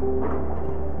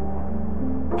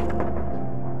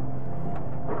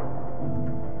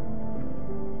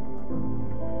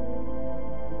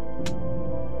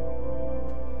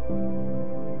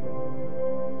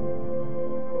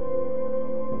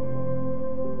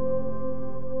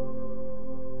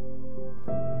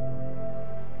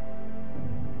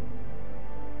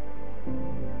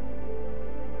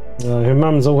 Her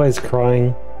mum's always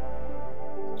crying.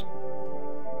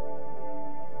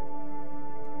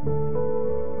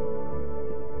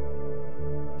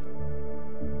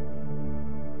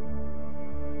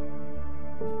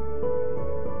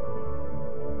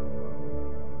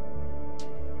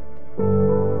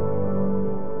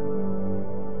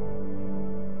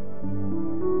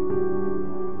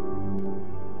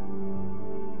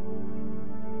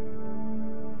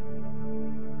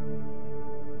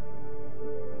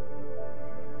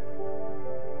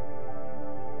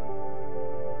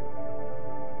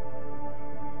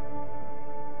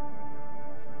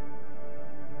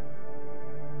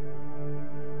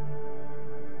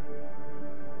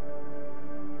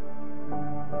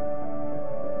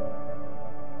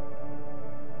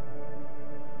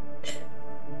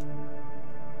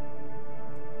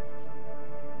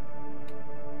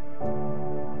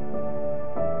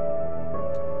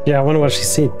 Yeah, I wonder what she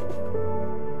said.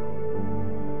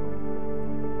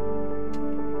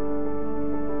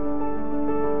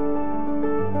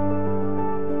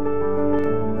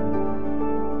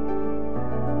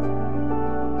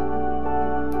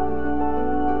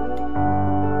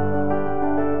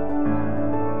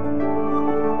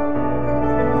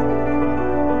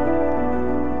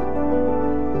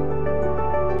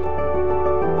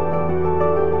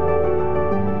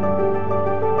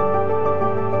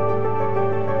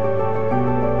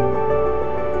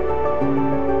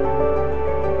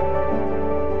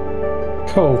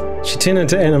 Cool. She turned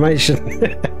into animation.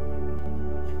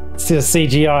 Instead of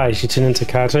CGI, she turned into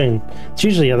cartoon. It's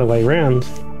usually the other way around.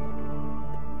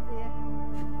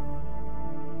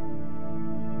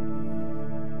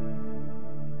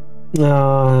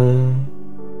 No.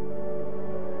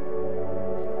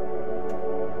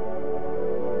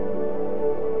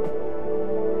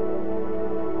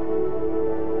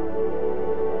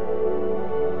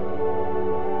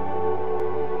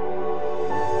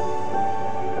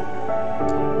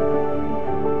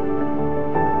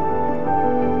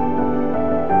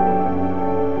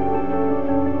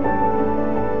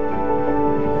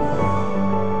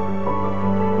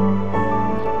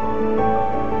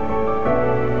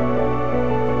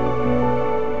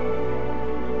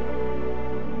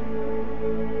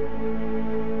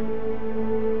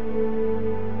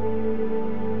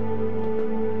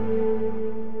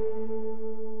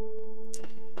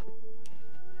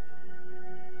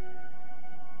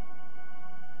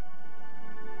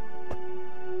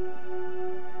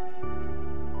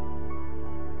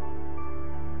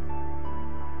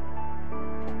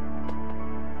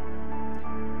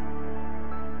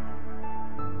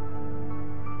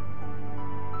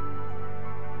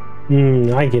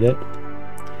 I get it.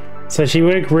 So she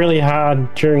worked really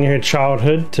hard during her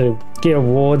childhood to get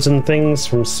awards and things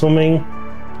from swimming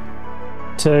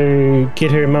to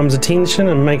get her mum's attention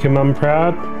and make her mum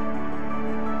proud.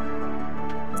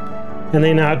 And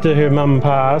then after her mum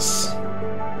passed,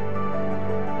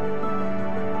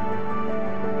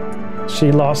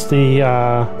 she lost the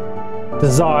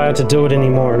desire to do it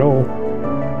anymore at all.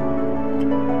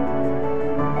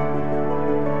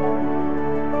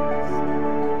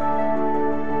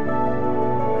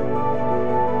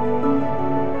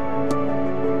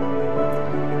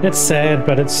 It's sad,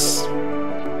 but it's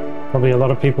probably a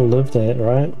lot of people live that,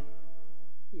 right?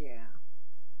 Yeah.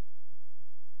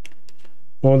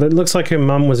 Well, it looks like her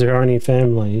mum was her only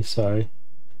family, so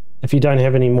if you don't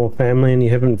have any more family and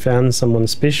you haven't found someone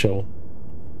special,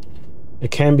 it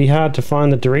can be hard to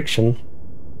find the direction.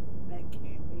 That can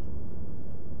be.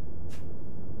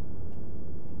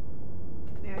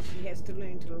 Now she has to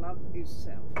learn to love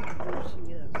herself for who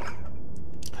she is.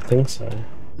 I think so.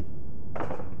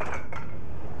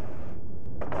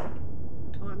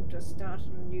 Time to start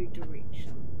a new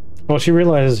direction. Well, she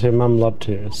realizes her mum loved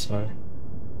her, so...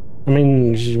 I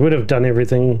mean, she would have done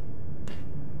everything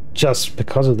just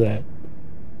because of that.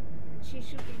 She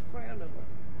should be proud of it.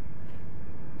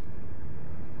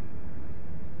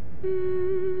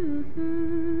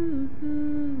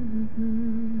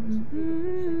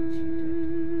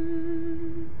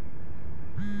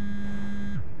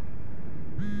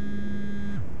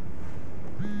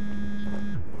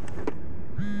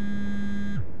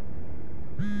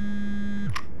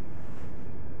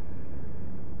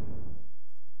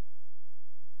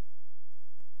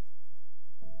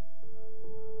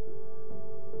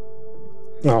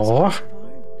 Aww.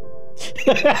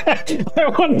 I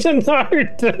want to know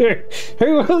too.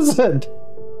 Who was it?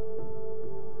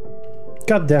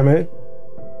 God damn it.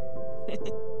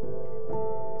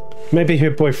 Maybe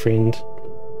her boyfriend.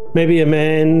 Maybe a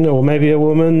man or maybe a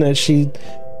woman that she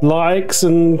likes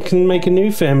and can make a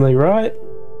new family, right?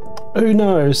 Who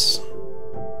knows?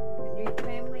 A new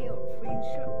family or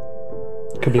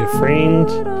friendship. Could be a friend.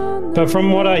 But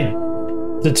from what I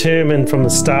determined from the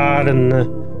start and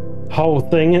the whole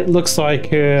thing, it looks like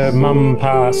her mum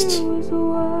passed.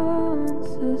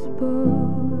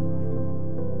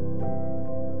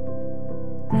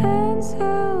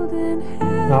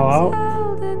 Oh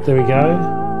well, there we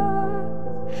go.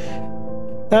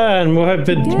 And we'll have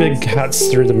big cuts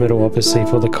through the middle, obviously,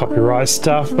 for the copyright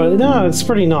stuff. But no, it's a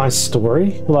pretty nice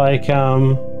story. Like,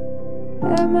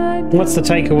 what's the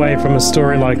takeaway from a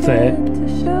story like that?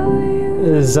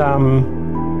 Is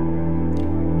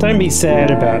don't be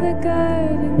sad about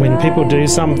when people do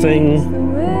something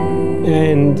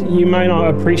and you may not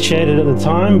appreciate it at the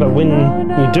time, but when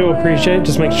you do appreciate it,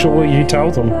 just make sure you tell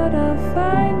them.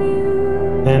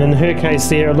 And in her case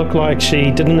there, it looked like she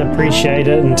didn't appreciate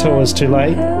it until it was too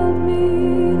late,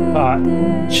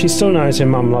 but she still knows her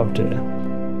mum loved her.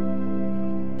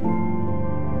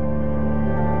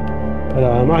 But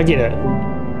I get it.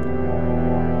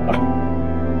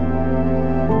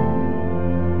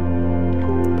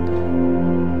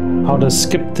 I'll just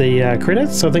skip the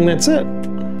credits. I think that's it.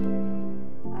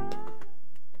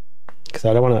 Because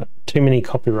I don't want too many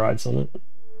copyrights on it.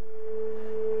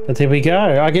 But there we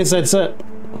go. I guess that's it.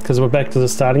 Because we're back to the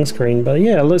starting screen. But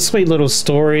yeah, a sweet little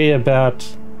story about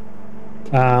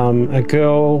a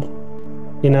girl,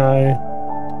 you know,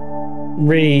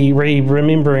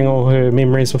 remembering all her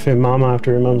memories with her mum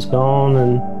after her mum's gone,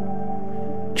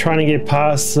 and trying to get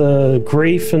past the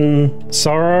grief and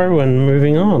sorrow and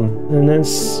moving on. And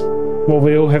that's what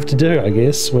we all have to do, I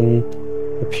guess. When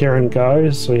a parent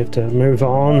goes, we have to move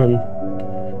on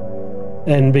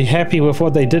and be happy with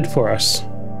what they did for us,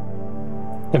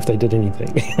 if they did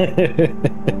anything.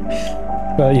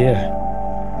 But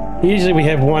yeah, usually we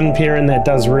have one parent that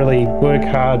does really work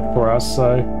hard for us,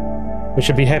 so we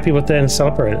should be happy with that and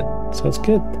celebrate it. So it's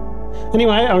good.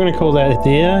 Anyway, I'm going to call that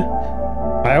there.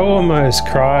 I almost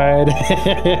cried.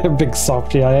 Big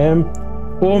softy I am.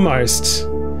 Almost.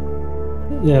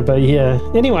 Yeah, but yeah.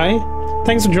 Anyway,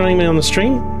 thanks for joining me on the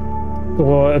stream.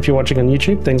 Or if you're watching on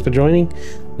YouTube, thanks for joining.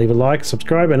 Leave a like,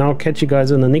 subscribe, and I'll catch you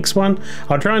guys in the next one.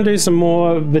 I'll try and do some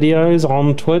more videos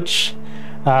on Twitch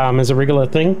as a regular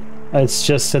thing. It's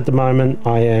just at the moment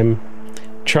I am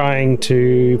trying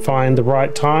to find the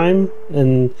right time,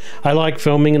 and I like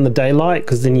filming in the daylight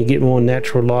because then you get more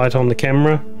natural light on the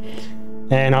camera.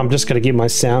 And I'm just going to get my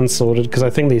sound sorted because I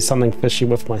think there's something fishy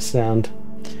with my sound.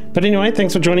 But anyway,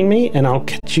 thanks for joining me, and I'll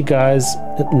catch you guys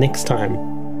next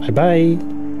time. Bye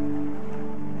bye.